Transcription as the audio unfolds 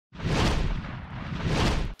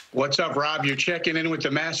What's up, Rob? You're checking in with the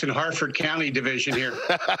MASN Harford County division here.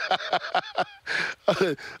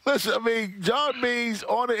 Listen, I mean, John Means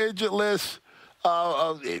on the injured list.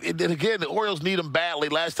 And again, the Orioles need him badly.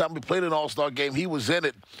 Last time we played an All-Star game, he was in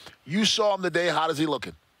it. You saw him today. How is he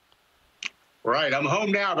looking? Right. I'm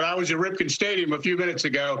home now, but I was at Ripken Stadium a few minutes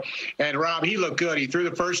ago. And, Rob, he looked good. He threw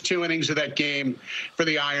the first 2 innings of that game for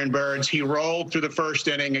the Ironbirds. He rolled through the first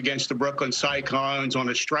inning against the Brooklyn Cyclones on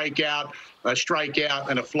a strikeout,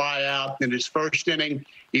 and a flyout. In his first inning,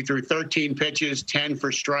 he threw 13 pitches, 10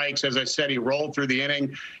 for strikes. As I said, he rolled through the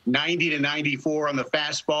inning, 90 to 94 on the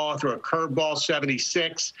fastball, threw a curveball,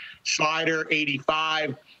 76, slider,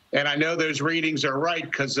 85. And I know those readings are right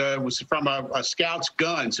because it was from a scout's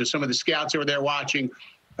gun. So some of the scouts who were there watching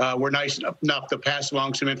were nice enough to pass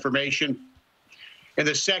along some information. In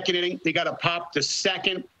the second inning, he got a pop to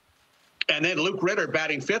second. And then Luke Ritter,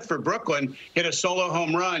 batting 5th for Brooklyn, hit a solo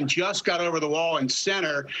home run, just got over the wall in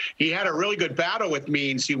center. He had a really good battle with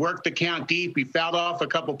Means. He worked the count deep. He fouled off a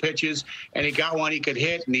couple pitches, and he got one he could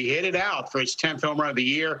hit, and he hit it out for his 10th home run of the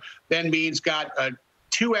year. Then Means got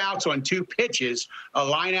 2 outs on 2 pitches, a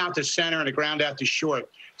line out to center and a ground out to short.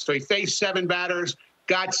 So he faced 7 batters,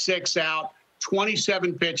 got 6 out,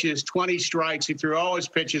 27 pitches, 20 strikes. He threw all his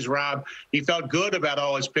pitches, Rob. He felt good about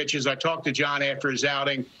all his pitches. I talked to John after his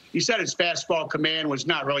outing. He said his fastball command was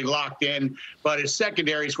not really locked in, but his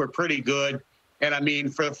secondaries were pretty good. And, I mean,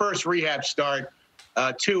 for the first rehab start,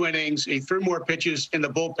 2 innings, he threw more pitches in the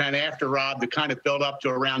bullpen after, Rob, to kind of build up to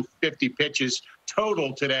around 50 pitches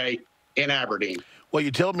total today in Aberdeen. Well,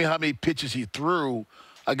 you told me how many pitches he threw.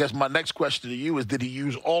 I guess my next question to you is, did he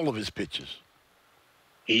use all of his pitches?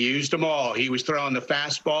 He used them all. He was throwing the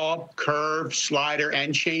fastball, curve, slider,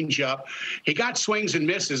 and changeup. He got swings and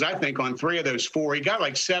misses, I think, on 3 of those 4. He got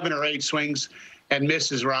like 7 or 8 swings and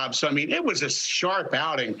misses, Rob. So, I mean, it was a sharp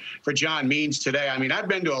outing for John Means today. I mean, I've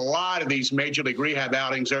been to a lot of these Major League Rehab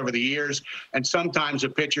outings over the years, and sometimes a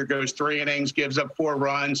pitcher goes 3 innings, gives up 4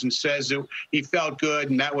 runs, and says that he felt good,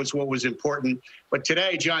 and that was what was important. But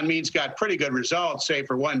today, John Means got pretty good results, save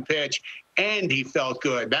for 1 pitch, and he felt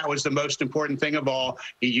good. That was the most important thing of all.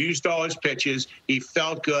 He used all his pitches. He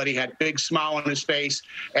felt good. He had a big smile on his face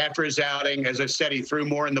after his outing. As I said, he threw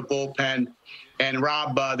more in the bullpen. And,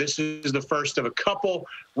 Rob, this is the first of a couple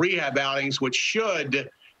rehab outings, which should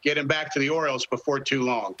get him back to the Orioles before too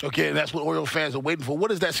long. Okay, and that's what Oriole fans are waiting for.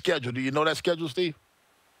 What is that schedule? Do you know that schedule, Steve?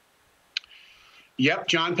 Yep,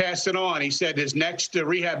 John passed it on. He said his next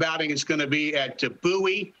rehab outing is going to be at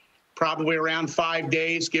Bowie, probably around 5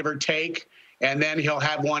 days, give or take. And then he'll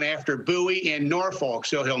have one after Bowie in Norfolk.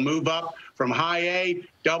 So he'll move up from high A,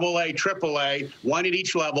 double A, triple A, 1 at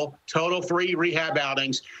each level, total 3 rehab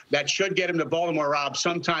outings. That should get him to Baltimore, Rob,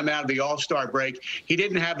 sometime out of the All-Star break. He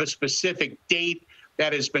didn't have a specific date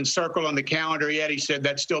that has been circled on the calendar yet. He said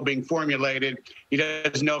that's still being formulated. He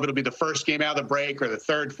doesn't know if it'll be the first game out of the break or the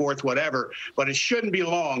 3rd, 4th, whatever. But it shouldn't be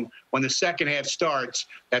long when the second half starts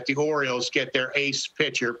that the Orioles get their ace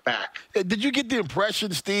pitcher back. Did you get the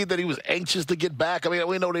impression, Steve, that he was anxious to get back? I mean,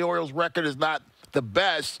 we know the Orioles' record is not the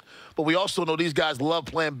best, but we also know these guys love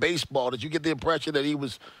playing baseball. Did you get the impression that he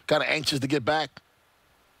was kind of anxious to get back?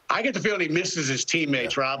 I get the feeling he misses his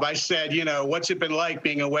teammates, Rob. I said, you know, what's it been like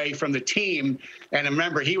being away from the team? And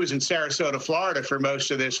remember, he was in Sarasota, Florida for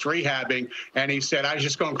most of this rehabbing. And he said, I was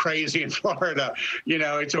just going crazy in Florida. You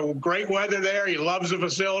know, it's a great weather there. He loves the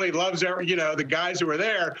facility, loves, you know, the guys who were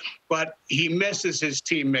there. But he misses his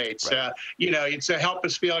teammates. Right. You know, it's a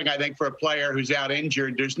helpless feeling, I think, for a player who's out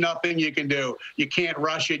injured. There's nothing you can do. You can't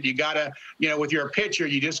rush it. You got to, you know, with your pitcher,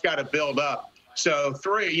 you just got to build up. So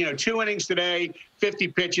 2 innings today, 50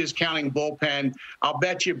 pitches, counting bullpen. I'll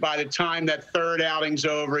bet you by the time that 3rd outing's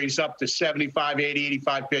over, he's up to 75, 80,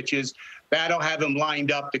 85 pitches. That'll have him lined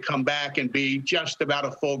up to come back and be just about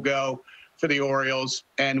a full go for the Orioles.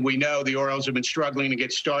 And we know the Orioles have been struggling to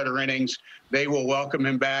get starter innings. They will welcome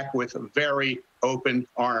him back with very open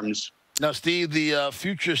arms. Now, Steve, the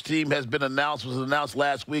Futures team was announced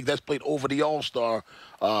last week. That's played over the All-Star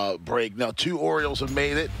break. Now, 2 Orioles have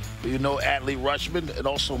made it. You know, Adley Rutschman and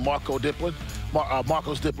also Marcos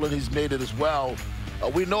Dipplin, he's made it as well.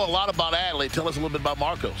 We know a lot about Adley. Tell us a little bit about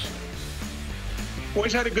Marcos. Well,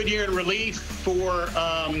 he's had a good year in relief for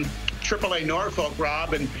AAA Norfolk,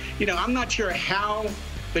 Rob. And, you know, I'm not sure how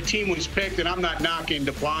the team was picked, and I'm not knocking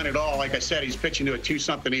DePlon at all. Like I said, he's pitching to a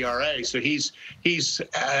 2-something ERA, so he's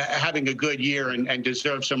having a good year and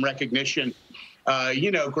deserves some recognition. You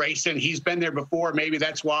know, Grayson, he's been there before. Maybe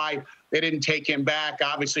that's why they didn't take him back.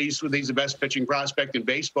 Obviously, he's the best pitching prospect in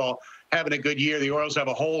baseball, having a good year. The Orioles have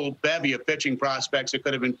a whole bevy of pitching prospects that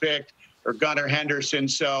could have been picked, or Gunnar Henderson.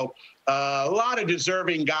 So a lot of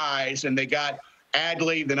deserving guys, and they got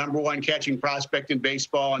Adley, the #1 catching prospect in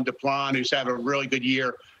baseball, and DePlon, who's having a really good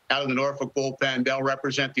year out of the Norfolk bullpen. They'll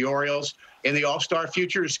represent the Orioles in the All-Star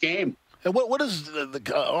Futures game. And what does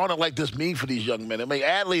the honor like this mean for these young men? I mean,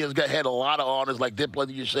 Adley has had a lot of honors, like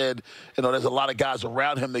Dipplin, you said. You know, there's a lot of guys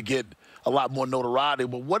around him that get a lot more notoriety.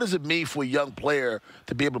 But what does it mean for a young player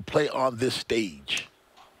to be able to play on this stage?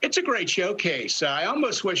 It's a great showcase. I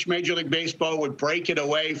almost wish Major League Baseball would break it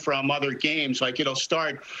away from other games. Like, it'll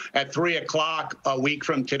start at 3 o'clock a week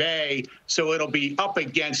from today, so it'll be up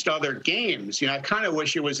against other games. You know, I kind of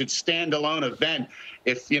wish it was a standalone event.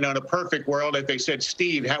 If, you know, in a perfect world, if they said,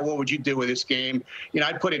 Steve, what would you do with this game? You know,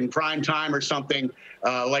 I'd put it in prime time or something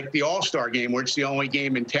like the All-Star game, where it's the only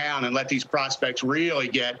game in town, and let these prospects really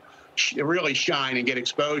shine and get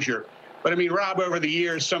exposure. But, I mean, Rob, over the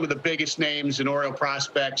years, some of the biggest names in Oriole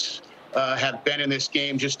prospects have been in this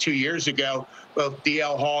game. Just 2 years ago, both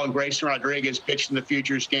D.L. Hall and Grayson Rodriguez pitched in the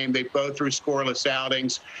Futures game. They both threw scoreless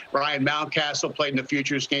outings. Ryan Mountcastle played in the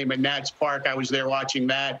Futures game at Nats Park. I was there watching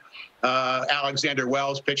that. Alexander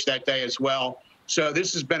Wells pitched that day as well. So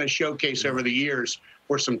this has been a showcase over the years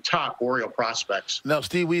for some top Oriole prospects. Now,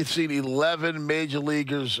 Steve, we've seen 11 major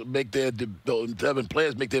leaguers make their 11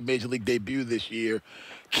 players make their major league debut this year.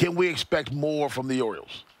 Can we expect more from the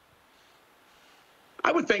Orioles?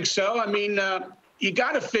 I would think so. I mean, you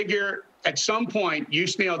got to figure at some point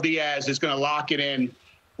Yusniel Diaz is going to lock it in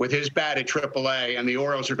with his bat at AAA, and the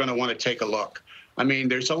Orioles are going to want to take a look. I mean,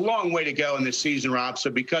 there's a long way to go in this season, Rob, so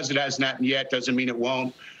because it hasn't happened yet doesn't mean it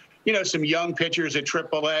won't. You know, some young pitchers at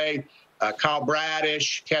AAA, Kyle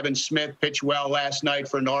Bradish, Kevin Smith pitched well last night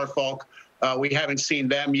for Norfolk. We haven't seen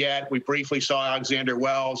them yet. We briefly saw Alexander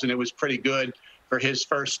Wells, and it was pretty good for his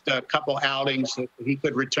first couple outings that he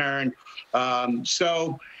could return.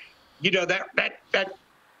 So, you know, that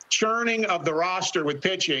churning of the roster with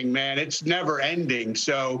pitching, man, it's never ending.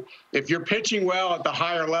 So if you're pitching well at the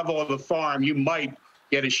higher level of the farm, you might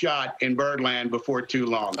get a shot in Birdland before too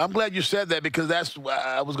long. I'm glad you said that, because that's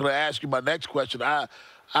I was going to ask you my next question. I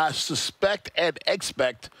suspect and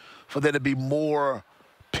expect for there to be more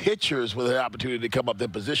pitchers with an opportunity to come up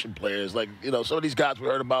than position players. Like, you know, some of these guys we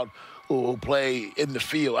heard about who play in the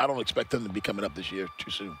field, I don't expect them to be coming up this year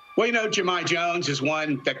too soon. Well, you know, Jahmai Jones is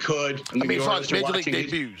one that could. I mean,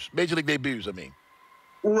 Major League debuts, I mean.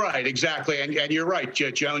 Right, exactly. And you're right.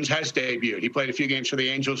 Jones has debuted. He played a few games for the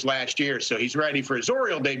Angels last year, so he's ready for his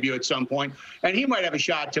Oriole debut at some point, and he might have a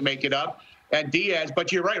shot to make it up. And Diaz,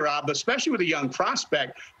 but you're right, Rob, especially with a young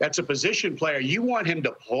prospect that's a position player, you want him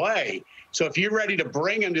to play. So if you're ready to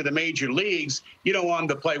bring him to the major leagues, you don't want him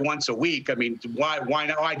to play once a week. I mean, why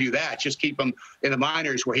not? Why do that? Just keep him in the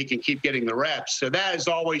minors where he can keep getting the reps. So that is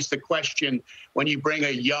always the question when you bring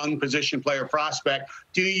a young position player prospect.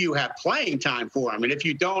 Do you have playing time for him? And if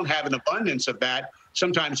you don't have an abundance of that,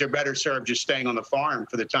 sometimes they're better served just staying on the farm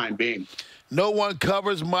for the time being. No one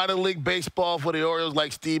covers minor league baseball for the Orioles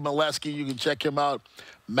like Steve Melewski. You can check him out,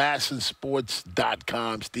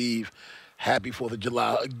 MASNsports.com. Steve, happy 4th of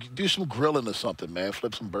July. Do some grilling or something, man.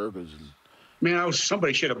 Flip some burgers. Man,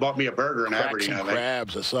 somebody should have bought me a burger in Aberdeen. Crack some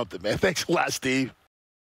crabs or something, man. Thanks a lot, Steve.